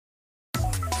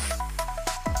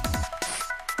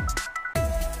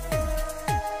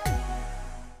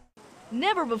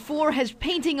Never before has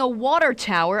painting a water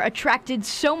tower attracted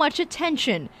so much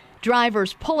attention.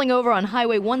 Drivers pulling over on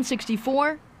Highway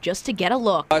 164 just to get a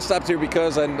look. I stopped here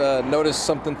because I noticed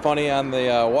something funny on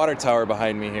the water tower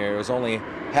behind me here. It was only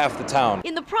half the town.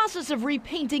 In the process of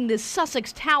repainting this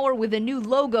Sussex tower with a new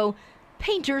logo,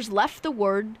 painters left the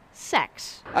word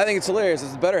sex. I think it's hilarious.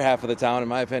 It's the better half of the town, in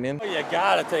my opinion. You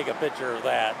gotta take a picture of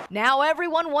that. Now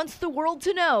everyone wants the world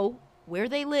to know where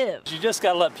they live. You just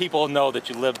gotta let people know that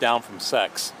you live down from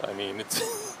Sex. I mean,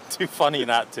 it's too funny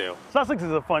not to. Sussex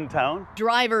is a fun town.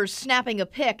 Drivers snapping a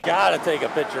pic. Gotta take a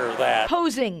picture of that.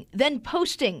 Posing, then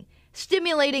posting,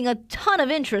 stimulating a ton of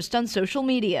interest on social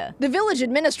media. The village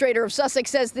administrator of Sussex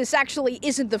says this actually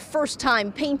isn't the first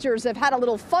time painters have had a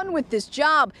little fun with this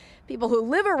job. People who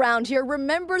live around here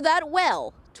remember that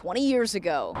well 20 years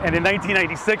ago. And in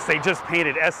 1996, they just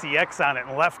painted SUSSEX on it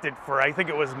and left it for, I think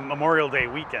it was Memorial Day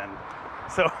weekend.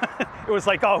 So it was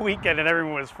like all weekend and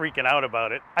everyone was freaking out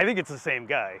about it. I think it's the same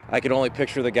guy. I could only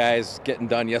picture the guys getting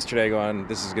done yesterday going,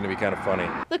 this is going to be kind of funny.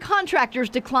 The contractors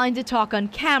declined to talk on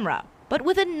camera, but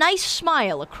with a nice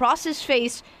smile across his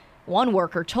face, one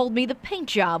worker told me the paint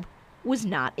job was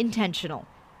not intentional.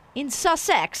 In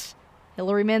Sussex,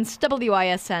 Hillary Mintz,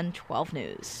 WISN 12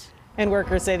 News. And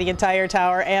workers say the entire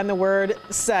tower and the word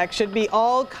sex should be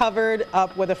all covered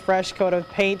up with a fresh coat of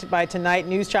paint by tonight.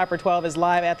 News Chopper 12 is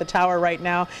live at the tower right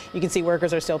now. You can see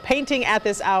workers are still painting at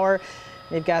this hour.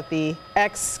 They've got the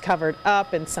X covered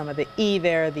up and some of the E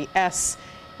there. The S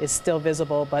is still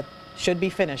visible, but should be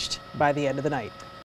finished by the end of the night.